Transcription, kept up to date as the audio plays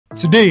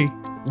Today,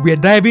 we are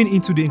diving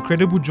into the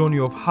incredible journey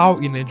of how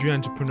a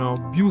Nigerian entrepreneur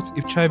built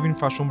a thriving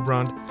fashion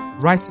brand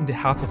right in the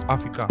heart of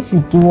Africa. If you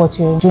do what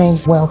you're doing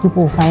well,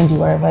 people will find you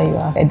wherever you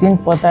are. I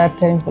didn't bother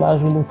telling people I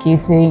was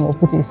relocating or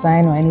put a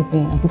sign or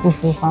anything, and people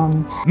still found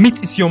me. Meet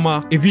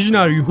Isioma, a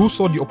visionary who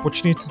saw the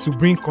opportunity to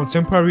bring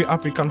contemporary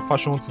African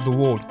fashion to the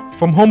world.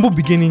 From humble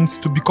beginnings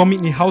to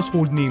becoming a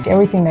household name.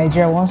 Everything in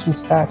Nigeria, once we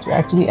start, we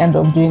actually end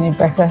up doing it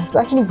better. It's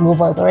actually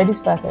global, it's already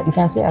started. You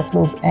can see our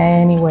clothes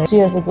anywhere. 2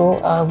 years ago,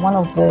 one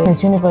of the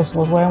Miss Universe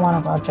was wearing one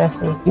of our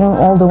dresses. Even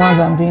all the ones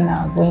I'm doing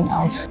now are going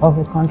out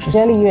of the country.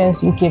 Usually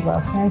US, UK, but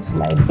I've sent to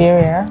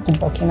Liberia, to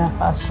Burkina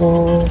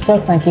Faso,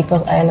 Turks and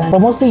Caicos Island, but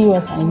mostly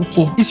US and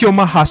UK.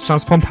 Isioma has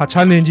transformed her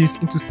challenges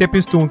into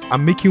stepping stones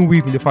and making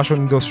wave in the fashion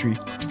industry.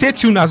 Stay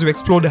tuned as we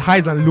explore the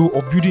highs and lows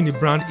of building a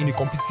brand in a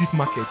competitive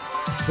market,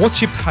 what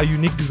shaped her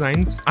unique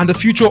designs, and the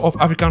future of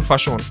African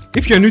fashion.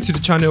 If you're new to the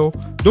channel,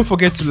 don't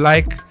forget to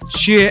like,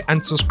 share,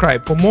 and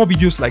subscribe for more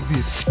videos like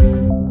this.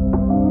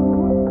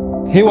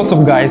 Hey, what's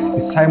up guys,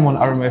 it's Simon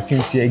Arome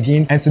Films here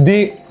again, and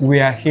today we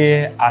are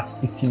here at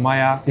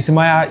Issymya.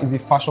 Issymya is a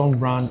fashion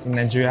brand in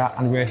Nigeria,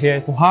 and we're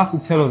here for her to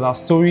tell us our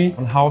story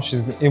on how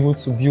she's been able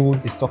to build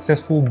a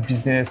successful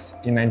business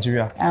in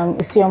Nigeria. I'm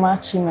Isioma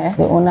Chime,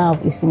 the owner of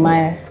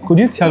Issymya. Could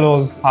you tell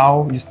us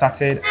how you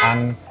started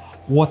and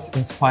what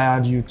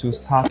inspired you to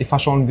start a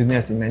fashion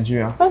business in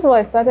Nigeria? First of all,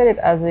 I started it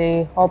as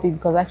a hobby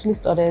because I actually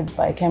studied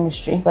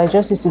biochemistry. So I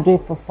just used to do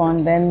it for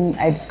fun. Then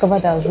I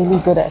discovered I was really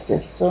good at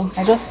it. So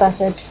I just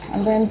started,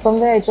 and then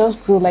from there it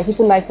just grew. Like,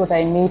 people liked what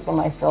I made for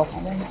myself,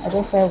 and then I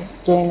just started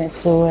doing it.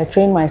 So I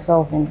trained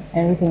myself in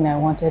everything I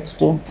wanted to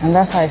do, and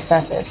that's how I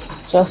started.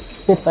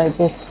 Just bit by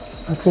bit,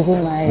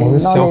 increasing my knowledge. Was it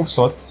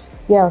self-taught?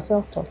 Yeah, I was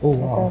self-taught. Oh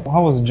wow.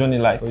 How was the journey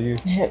like for you?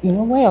 Yeah, you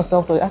know, when you're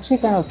self-taught, it actually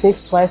kind of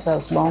takes twice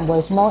as long, but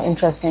it's more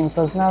interesting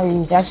because now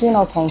you're actually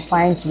not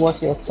confined to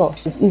what you're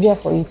taught. It's easier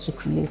for you to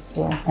create.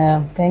 So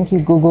thank you,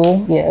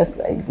 Google. Yes,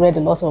 I read a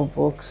lot of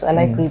books. I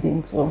like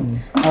reading, so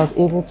I was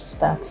able to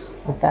start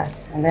with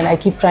that. And then I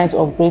keep trying to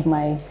upgrade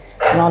my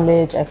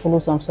knowledge. I follow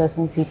some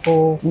certain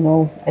people, you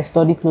know, I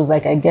study clothes,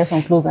 like I get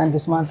some clothes and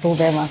dismantle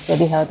them and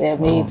study how they're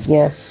made.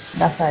 Yes,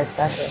 that's how I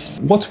started.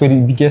 What were the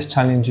biggest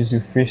challenges you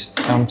faced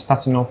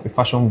starting up a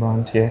fashion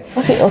brand here?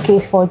 Okay,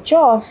 for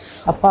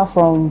Jos, apart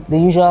from the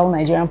usual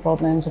Nigerian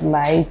problems,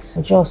 lights,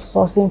 just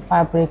sourcing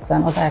fabrics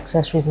and other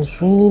accessories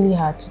is really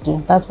hard to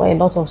do. That's why a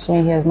lot of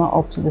sewing here is not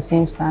up to the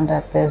same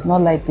standard. There's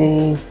not like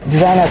the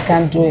designers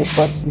can't do it,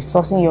 but with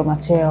sourcing your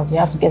materials, you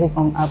have to get it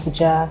from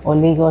Abuja or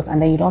Lagos,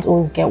 and then you don't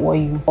always get what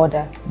you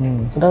order.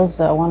 So those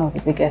are one of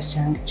the biggest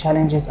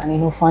challenges, and you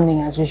know,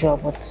 funding as usual,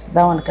 but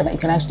that one you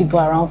can actually go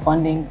around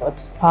funding,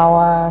 but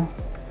power,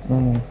 you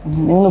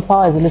know,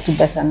 power is a little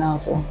better now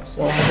though,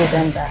 so I give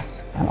them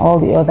that, and all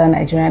the other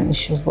Nigerian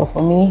issues. But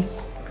for me,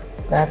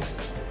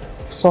 that's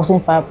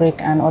sourcing fabric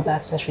and other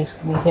accessories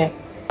for me here.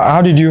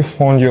 How did you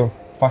fund your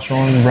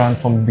fashion brand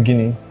from the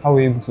beginning? How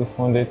were you able to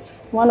fund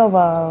it? One of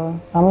our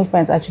family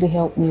friends actually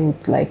helped me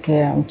with like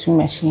 2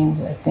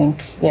 machines, I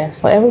think.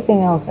 Yes. For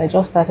everything else, I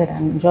just started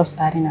and just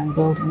adding and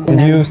building.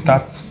 Did you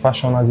start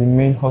fashion as a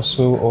main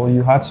hustle, or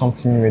you had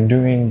something you were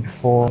doing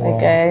before?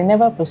 Like, I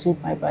never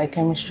pursued my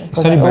biochemistry.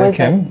 Studied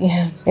biochem?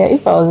 Yes. Yeah,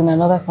 if I was in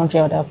another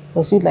country, I would have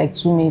pursued like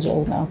 2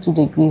 majors now, 2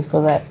 degrees,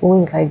 because I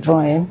always like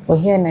drawing. But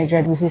here in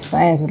Nigeria, this is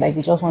science. It's like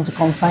they just want to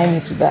confine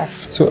me to that.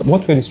 So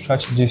what were the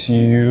strategies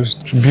you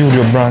used to build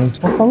your brand?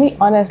 But for me,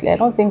 honestly, I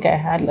don't think I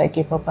had like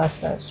a proper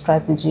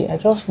strategy. I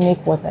just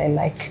make what I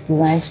like,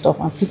 design stuff,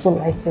 and people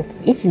liked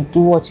it. If you do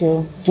what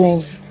you're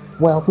doing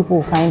well, people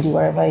will find you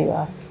wherever you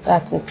are.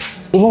 That's it.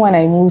 Even when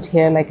I moved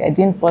here, like, I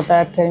didn't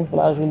bother telling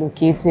people I was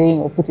relocating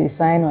or put a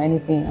sign or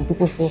anything, and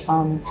people still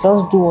found me.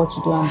 Just do what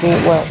you do and do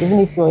it well. Even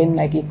if you're in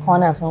like a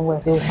corner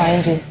somewhere, they'll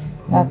find you.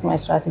 That's my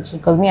strategy.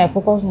 Because me, I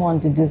focus more on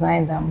the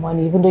design than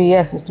money, even though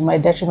yes, it's to my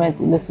detriment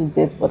a little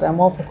bit, but I'm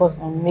more focused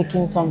on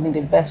making something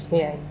the best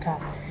way I can.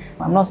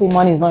 I'm not saying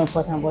money is not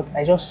important, but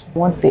I just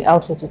want the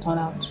outfit to turn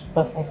out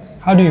perfect.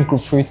 How do you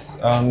incorporate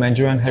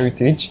Nigerian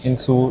heritage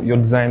into your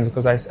designs?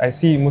 Because I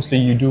see mostly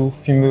you do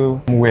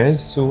female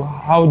wears. So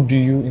how do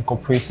you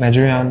incorporate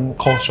Nigerian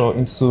culture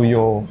into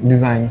your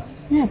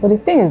designs? Yeah, but the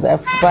thing is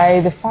that by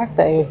the fact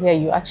that you're here,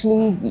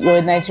 you're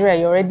in Nigeria,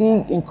 you're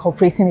already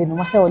incorporating it. No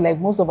matter what, like,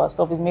 most of our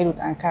stuff is made with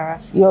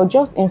Ankara. You're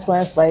just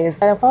influenced by it.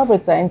 The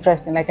fabrics are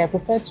interesting. Like, I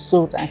prefer to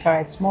sew with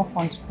Ankara. It's more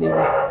fun to play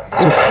with.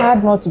 It's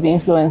hard not to be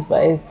influenced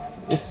by it.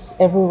 It's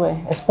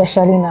everywhere,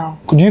 especially now.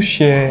 Could you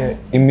share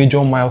a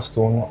major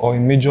milestone or a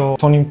major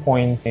turning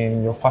point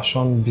in your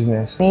fashion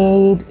business? I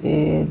made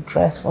a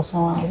dress for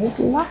someone, was it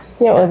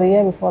last year or the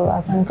year before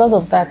last? And because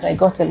of that, I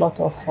got a lot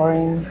of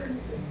foreign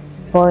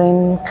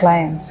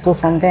clients. So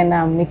from then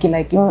now, I'm making,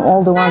 like, even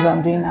all the ones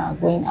I'm doing now are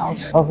going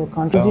out of the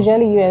country. It's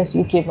usually US,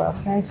 UK, but I've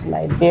sent to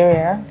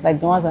Liberia.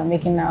 Like, the ones I'm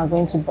making now are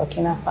going to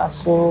Burkina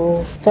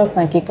Faso, Turks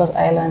and Caicos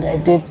Island. I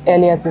did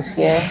earlier this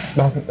year.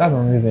 That's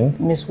amazing.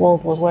 Miss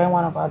World was wearing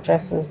one of our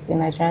dresses, the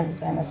Nigerian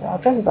designer. So our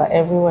dresses are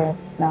everywhere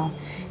now.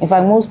 In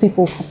fact, most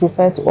people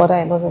prefer to order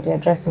a lot of their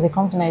dresses. They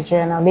come to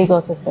Nigeria now,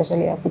 Lagos,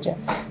 especially Abuja,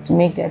 to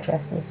make their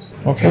dresses.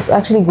 Okay. It's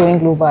actually going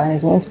global and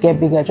it's going to get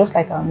bigger, just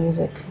like our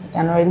music. You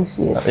can already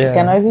see it. Yeah. You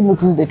can already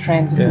notice the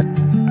trend. Yeah.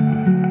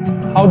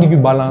 How do you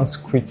balance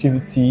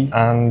creativity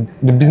and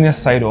the business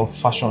side of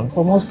fashion?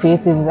 For most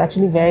creatives, it's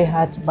actually very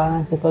hard to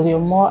balance because you're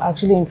more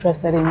actually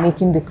interested in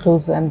making the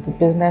clothes than the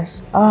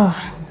business.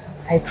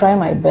 I try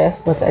my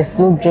best, but I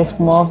still drift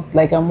more,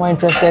 like I'm more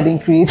interested in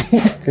creating.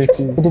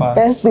 The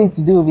best thing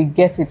to do will be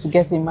to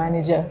get a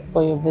manager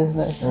for your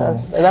business.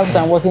 That's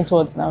what I'm working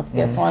towards now, to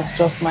get someone to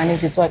just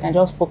manage it so I can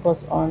just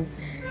focus on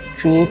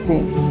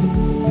creating.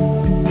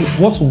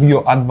 What would be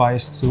your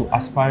advice to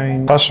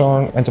aspiring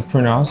fashion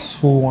entrepreneurs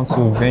who want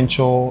to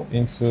venture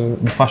into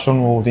the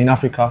fashion world in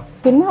Africa?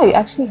 But now you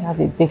actually have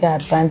a bigger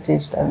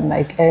advantage than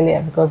like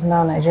earlier because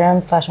now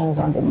Nigerian fashion is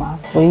on the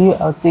map. For you,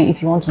 I would say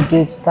if you want to do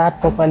it, start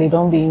properly.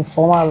 Don't be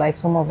informal like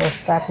some of us.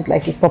 Start it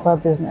like a proper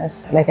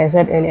business. Like I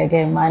said earlier,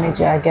 get a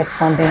manager, get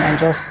funding and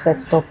just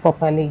set it up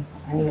properly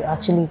and you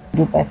actually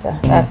do better.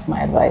 That's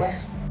my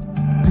advice.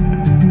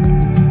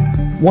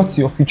 What's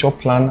your future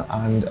plan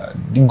and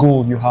the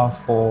goal you have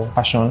for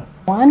fashion?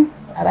 One,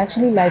 I'd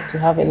actually like to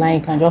have a line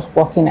you can just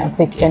walk in and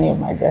pick any of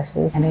my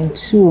dresses. And then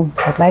two,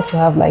 I'd like to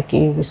have like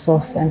a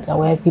resource center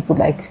where people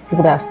that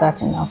are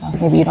starting out,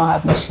 maybe you don't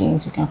have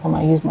machines, you can come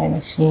and use my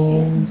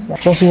machines.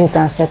 Just use it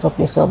and set up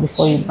yourself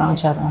before you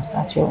branch out and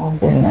start your own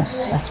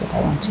business. That's what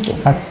I want to do.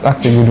 That's a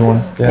good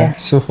one. Yeah.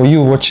 So for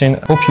you watching,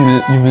 I hope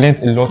you've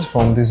learned a lot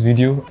from this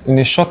video. In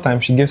a short time,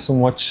 she gave so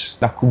much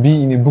that could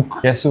be in a book.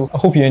 Yeah, so I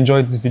hope you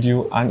enjoyed this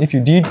video. And if you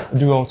did,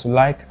 do well to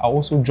like. I'll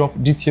also drop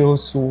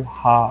details to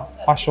her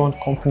fashion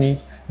company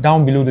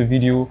down below the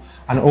video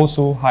and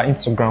also her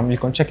Instagram. You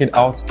can check it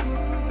out.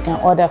 You can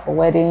order for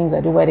weddings.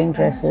 I do wedding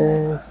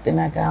dresses,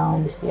 dinner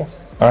gowns.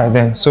 Yes. All right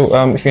then. So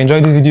if you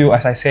enjoyed this video,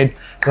 as I said,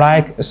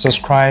 like,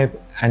 subscribe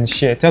and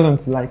share. Tell them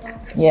to like.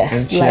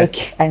 Yes, and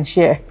like and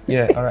share.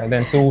 Yeah. All right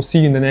then. So we'll see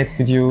you in the next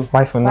video.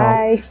 Bye for now.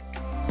 Bye.